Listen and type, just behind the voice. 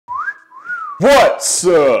What's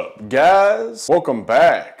up, guys? Welcome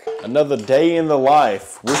back. Another day in the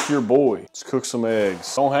life with your boy. Let's cook some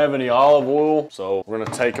eggs. Don't have any olive oil, so we're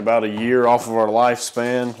gonna take about a year off of our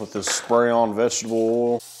lifespan with this spray-on vegetable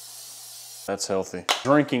oil. That's healthy.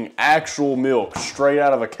 Drinking actual milk straight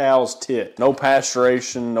out of a cow's tit. No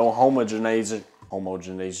pasteurization, no homogenizing.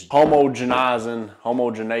 There's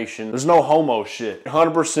no homo shit.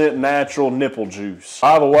 100% natural nipple juice.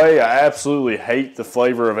 By the way, I absolutely hate the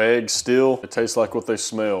flavor of eggs still. It tastes like what they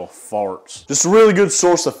smell, farts. Just a really good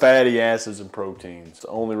source of fatty acids and proteins. It's the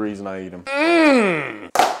only reason I eat them.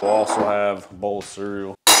 We'll also have a bowl of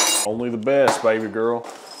cereal. Only the best, baby girl.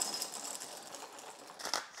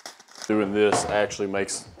 Doing this actually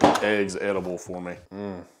makes eggs edible for me.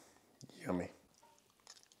 Yummy.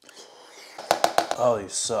 Oh,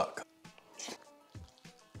 these suck.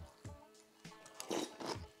 Should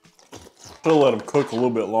let them cook a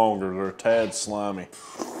little bit longer. They're a tad slimy.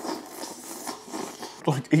 It's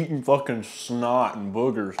like eating fucking snot and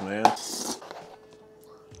boogers, man.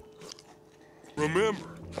 Remember,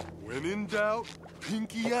 when in doubt,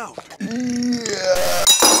 pinky out. Yeah.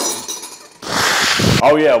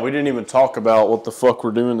 Oh yeah, we didn't even talk about what the fuck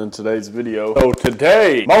we're doing in today's video. So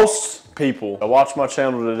today, most people that watch my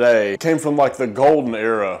channel today came from like the golden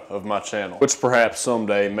era of my channel, which perhaps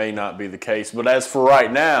someday may not be the case, but as for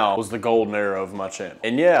right now, was the golden era of my channel.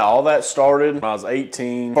 And yeah, all that started when I was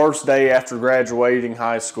 18. First day after graduating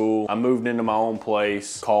high school, I moved into my own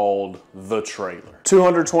place called The Trailer.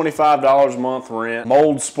 $225 a month rent,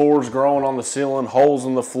 mold spores growing on the ceiling, holes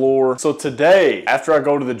in the floor. So today, after I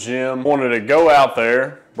go to the gym, I wanted to go out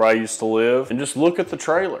there where I used to live and just look at the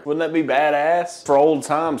trailer. Wouldn't that be badass? For old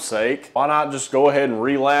time's sake, why not just go ahead and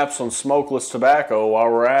relapse on smokeless tobacco while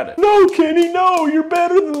we're at it? No, Kenny, no, you're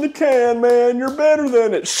better than the can, man. You're better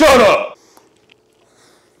than it. Shut up!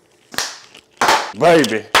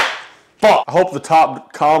 Baby. Fuck. I hope the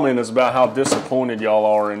top comment is about how disappointed y'all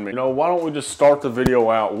are in me. You know, why don't we just start the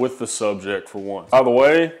video out with the subject for once? By the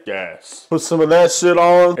way, gas. Put some of that shit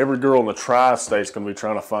on. Every girl in the tri-state's gonna be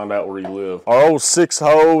trying to find out where you live. Our old 6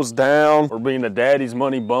 hoes down for being a daddy's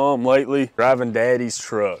money bum lately, driving daddy's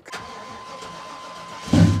truck.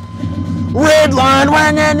 Red line,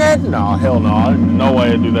 no, hell no, no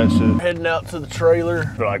way I'd do that shit. Heading out to the trailer,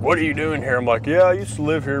 they're like, what are you doing here? I'm like, yeah, I used to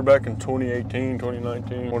live here back in 2018,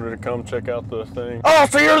 2019. Wanted to come check out the thing. Oh,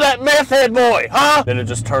 so you're that meth head boy, huh? Then it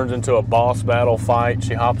just turns into a boss battle fight.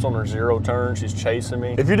 She hops on her 0 turn, she's chasing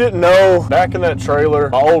me. If you didn't know, back in that trailer,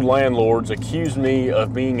 my old landlords accused me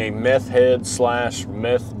of being a meth head /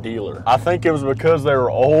 meth dealer. I think it was because they were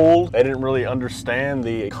old. They didn't really understand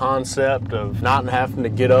the concept of not having to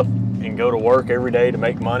get up and go to work every day to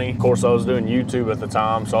make money. Of course, I was doing YouTube at the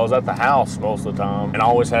time, so I was at the house most of the time, and I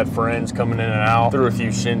always had friends coming in and out, threw a few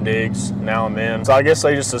shindigs now and then. So I guess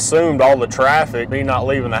they just assumed all the traffic, me not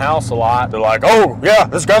leaving the house a lot, they're like, oh yeah,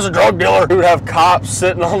 this guy's a drug dealer. We would have cops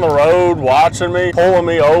sitting on the road watching me, pulling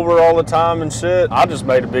me over all the time and shit. I just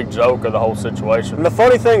made a big joke of the whole situation. And the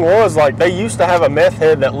funny thing was, like, they used to have a meth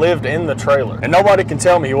head that lived in the trailer, and nobody can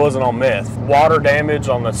tell me he wasn't on meth. Water damage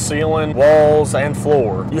on the ceiling, walls, and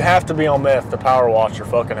floor. You have to be on meth to power wash your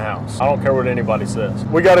fucking house. I don't care what anybody says.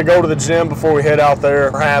 We got to go to the gym before we head out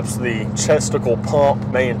there. Perhaps the chesticle pump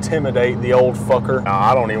may intimidate the old fucker.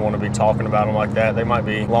 Nah, I don't even want to be talking about them like that. They might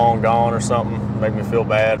be long gone or something. Make me feel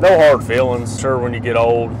bad. No hard feelings. Sure, when you get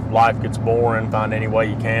old, life gets boring. Find any way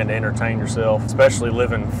you can to entertain yourself. Especially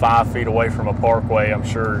living 5 feet away from a parkway, I'm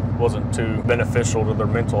sure it wasn't too beneficial to their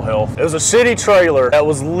mental health. It was a shitty trailer that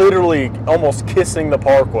was literally almost kissing the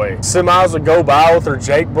parkway. Semis would go by with their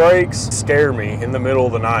Jake brakes, scare me in the middle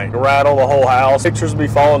of the night. Rattle the whole house. Pictures would be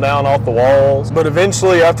falling down off the walls. But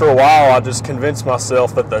eventually, after a while, I just convinced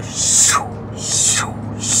myself that the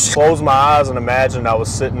closed my eyes and imagined I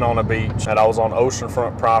was sitting on a beach and I was on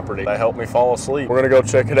oceanfront property. That helped me fall asleep. We're gonna go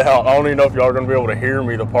check it out. I don't even know if y'all are gonna be able to hear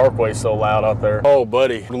me. The parkway's so loud out there. Oh,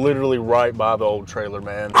 buddy. We're literally right by the old trailer,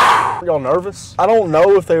 man. Y'all nervous? I don't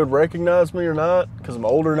know if they would recognize me or not because I'm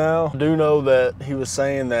older now. I do know that he was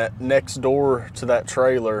saying that next door to that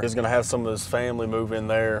trailer is gonna have some of his family move in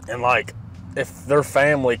there. And like, if their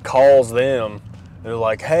family calls them, they're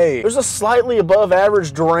like, hey, there's a slightly above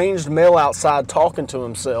average deranged male outside talking to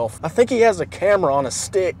himself. I think he has a camera on a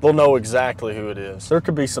stick. They'll know exactly who it is. There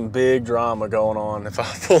could be some big drama going on if I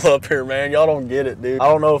pull up here, man. Y'all don't get it, dude. I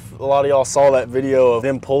don't know if a lot of y'all saw that video of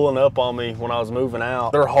them pulling up on me when I was moving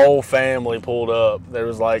out. Their whole family pulled up. They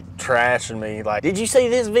was like trashing me. Like, did you see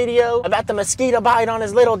this video about the mosquito bite on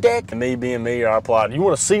his little dick? And me being me, I replied, you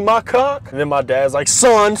want to see my cock? And then my dad's like,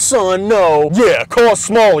 son, no. Yeah, call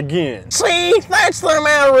small again. See, that's That's the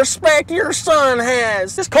amount of respect your son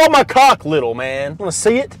has. Just call my cock little, man. Wanna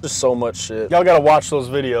see it? Just so much shit. Y'all gotta watch those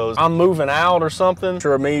videos. I'm moving out or something.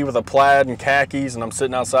 Sure, me with a plaid and khakis, and I'm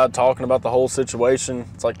sitting outside talking about the whole situation.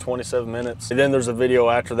 It's like 27 minutes. And then there's a video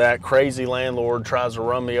after that. Crazy landlord tries to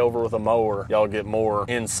run me over with a mower. Y'all get more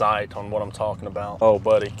insight on what I'm talking about. Oh,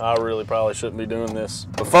 buddy, I really probably shouldn't be doing this,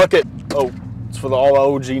 but fuck it. Oh. It's for all the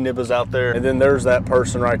OG nibbas out there. And then there's that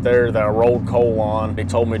person right there that I rolled coal on. He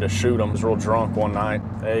told me to shoot him. He was real drunk one night.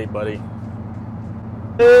 Hey, buddy.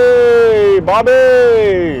 Hey,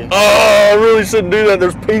 Bobby! Oh, I really shouldn't do that.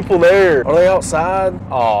 There's people there. Are they outside?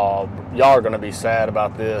 Oh, y'all are gonna be sad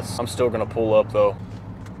about this. I'm still gonna pull up though.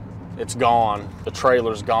 It's gone. The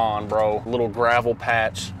trailer's gone, bro. Little gravel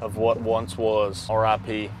patch of what once was.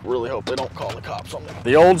 RIP. Really hope they don't call the cops on me.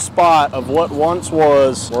 The old spot of what once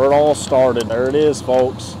was where it all started. There it is,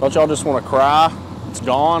 folks. Don't y'all just want to cry? It's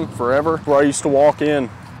gone forever. Where I used to walk in.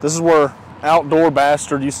 This is where Outdoor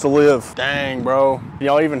Bastard used to live. Dang, bro.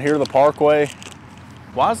 Y'all even hear the parkway?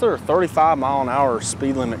 Why is there a 35-mile-an-hour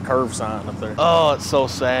speed limit curve sign up there? Oh, it's so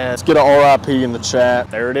sad. Let's get a RIP in the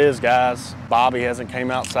chat. There it is, guys. Bobby hasn't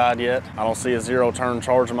came outside yet. I don't see a zero-turn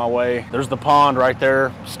charging my way. There's the pond right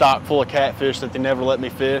there, stocked full of catfish that they never let me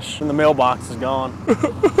fish. And the mailbox is gone.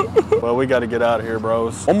 Well, we got to get out of here,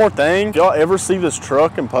 bros. One more thing. If y'all ever see this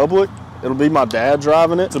truck in public, it'll be my dad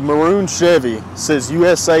driving it. It's a maroon Chevy. It says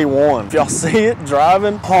USA 1. If y'all see it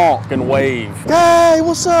driving, honk and wave. Hey,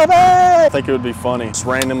 what's up, hey? I think it would be funny. Just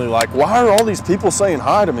randomly like, why are all these people saying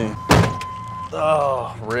hi to me?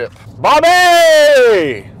 Oh, rip.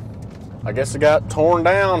 Bobby! I guess it got torn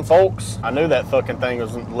down, folks. I knew that fucking thing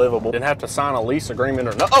wasn't livable. Didn't have to sign a lease agreement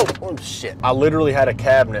or no. Oh, shit. I literally had a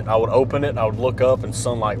cabinet. I would open it, I would look up, and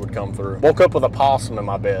sunlight would come through. Woke up with a possum in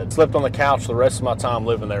my bed. Slept on the couch the rest of my time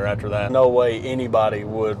living there after that. No way anybody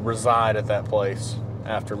would reside at that place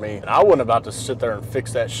after me. And I wasn't about to sit there and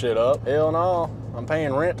fix that shit up. Hell no. I'm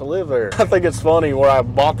paying rent to live there. I think it's funny where I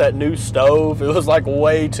bought that new stove. It was like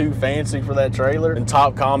way too fancy for that trailer. And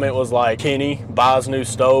top comment was like, Kenny buys new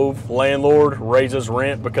stove, landlord raises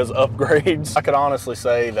rent because upgrades. I could honestly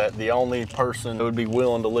say that the only person who would be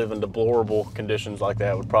willing to live in deplorable conditions like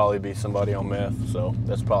that would probably be somebody on meth. So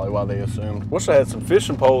that's probably why they assumed. Wish I had some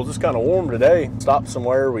fishing poles. It's kind of warm today. Stop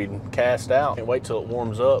somewhere, we'd cast out. Can't wait till it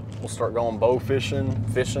warms up. We'll start going bow fishing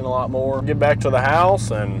a lot more. Get back to the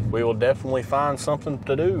house and we will definitely find something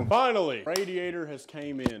to do. Finally, radiator has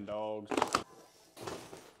came in, dogs.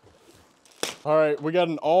 All right, we got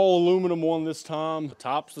an all aluminum one this time. The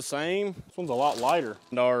top's the same. This one's a lot lighter.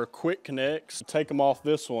 And our quick connects, take them off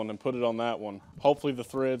this one and put it on that one. Hopefully the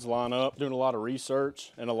threads line up. Doing a lot of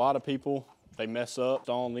research, and a lot of people, they mess up.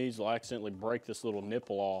 Installing these, will accidentally break this little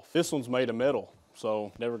nipple off. This one's made of metal,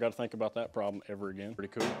 so never got to think about that problem ever again.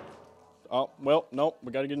 Pretty cool. Oh, well, nope,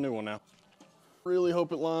 we got to get a new one now. Really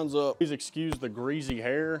hope it lines up. Please excuse the greasy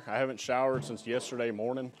hair. I haven't showered since yesterday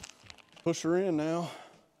morning. Push her in now.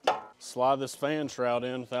 Slide this fan shroud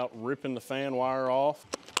in without ripping the fan wire off.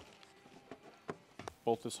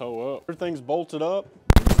 Bolt this hoe up. Everything's bolted up.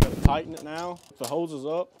 We just gotta tighten it now. The hose is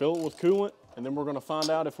up, fill it with coolant, and then we're gonna find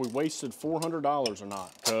out if we wasted $400 or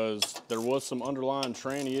not. Because there was some underlying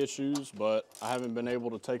tranny issues, but I haven't been able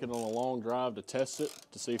to take it on a long drive to test it,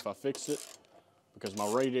 to see if I fixed it. Because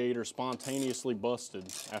my radiator spontaneously busted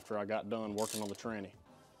after I got done working on the tranny.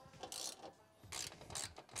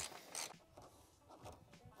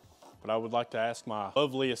 But I would like to ask my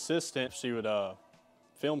lovely assistant if she would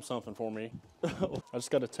film something for me. I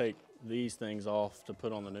just got to take these things off to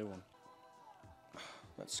put on the new one.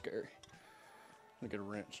 That's scary. I'm gonna get a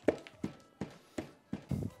wrench.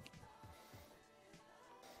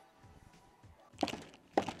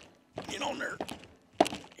 Get on there.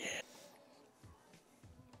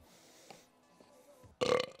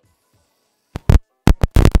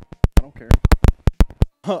 I don't care.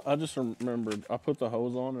 I just remembered, I put the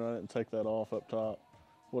hose on and I didn't take that off up top.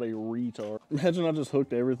 What a retard. Imagine I just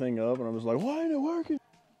hooked everything up and I was like, why ain't it working?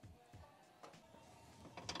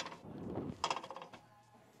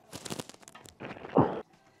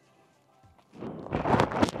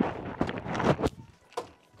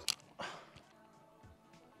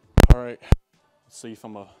 All right, let's see if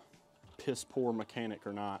I'm a piss poor mechanic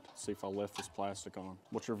or not. Let's see if I left this plastic on.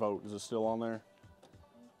 What's your vote? Is it still on there?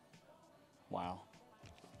 Wow.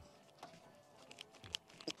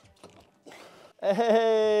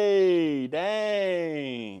 Hey,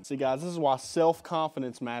 dang. See guys, this is why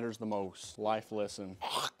self-confidence matters the most. Life lesson.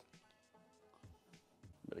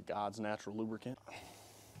 Bit of God's natural lubricant.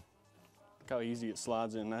 Look how easy it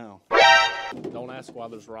slides in now. Don't ask why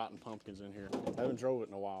there's rotten pumpkins in here. I haven't drove it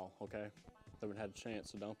in a while, okay? Haven't had a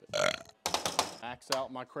chance to dump it. Max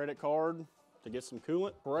out my credit card. to get some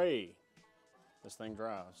coolant. Pray this thing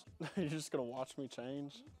dries. You're just gonna watch me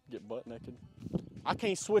change, get butt naked? I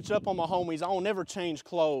can't switch up on my homies. I don't never change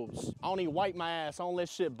clothes. I don't even wipe my ass. I don't let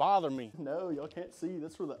shit bother me. No, y'all can't see.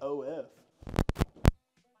 That's for the OF.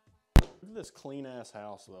 Look at this clean ass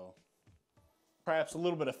house though. Perhaps a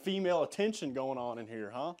little bit of female attention going on in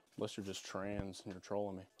here, huh? Unless you're just trans and you're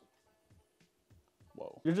trolling me.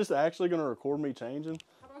 Whoa. You're just actually gonna record me changing?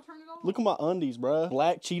 How do I turn it on? Look at my undies, bruh.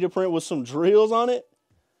 Black cheetah print with some drills on it.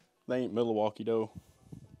 They ain't Milwaukee though.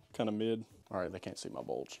 Kind of mid. All right, they can't see my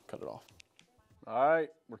bulge. Cut it off. All right,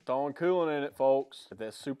 we're throwing coolant in it, folks. Get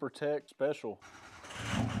that Super Tech special.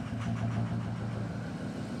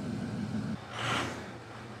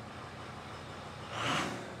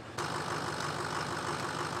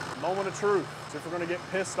 Moment of truth. See if we're gonna get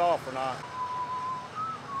pissed off or not.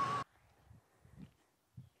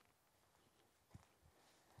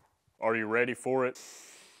 Are you ready for it?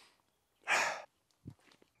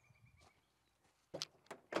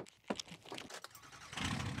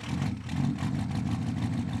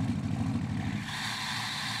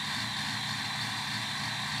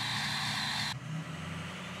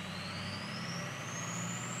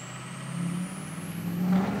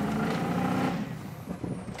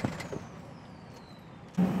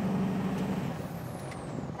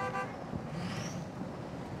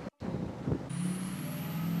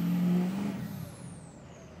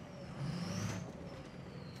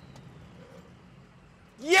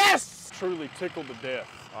 Yes! Truly tickled to death.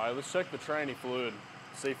 All right, let's check the tranny fluid,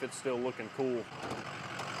 see if it's still looking cool.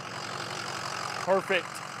 Perfect.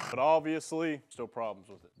 But obviously, still problems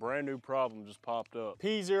with it. Brand new problem just popped up.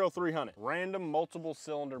 P0300, random multiple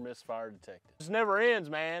cylinder misfire detected. This never ends,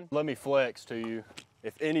 man. Let me flex to you.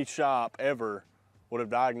 If any shop ever would have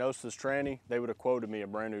diagnosed this tranny, they would have quoted me a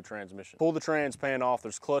brand new transmission. Pull the trans pan off,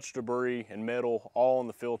 there's clutch debris and metal all in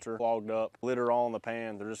the filter, clogged up, litter all in the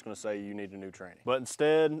pan. They're just gonna say you need a new tranny. But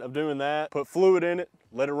instead of doing that, put fluid in it,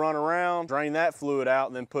 let it run around, drain that fluid out,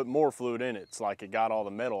 and then put more fluid in it. It's like it got all the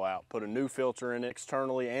metal out. Put a new filter in it,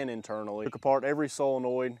 externally and internally. Took apart every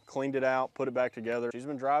solenoid, cleaned it out, put it back together. She's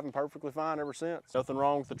been driving perfectly fine ever since. Nothing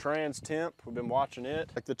wrong with the trans temp. We've been watching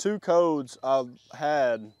it. Like the 2 codes I've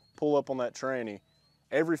had pull up on that tranny,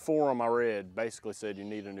 every forum I read basically said you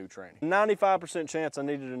need a new tranny. 95% chance I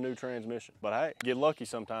needed a new transmission. But hey, get lucky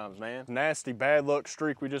sometimes, man. Nasty bad luck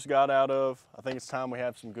streak we just got out of. I think it's time we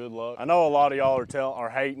have some good luck. I know a lot of y'all are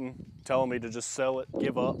hating, telling me to just sell it,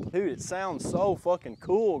 give up. Dude, it sounds so fucking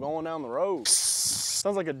cool going down the road.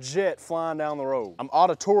 Sounds like a jet flying down the road. I'm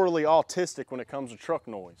auditorily autistic when it comes to truck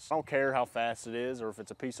noise. I don't care how fast it is or if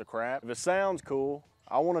it's a piece of crap. If it sounds cool,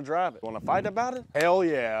 I want to drive it. Want to fight about it? Hell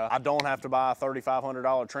yeah. I don't have to buy a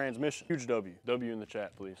 $3,500 transmission. Huge W. W in the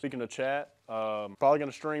chat, please. Speaking of chat, probably going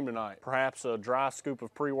to stream tonight. Perhaps a dry scoop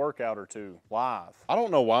of pre-workout or 2 live. I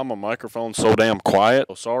don't know why my microphone's so damn quiet.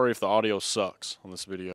 So sorry if the audio sucks on this video.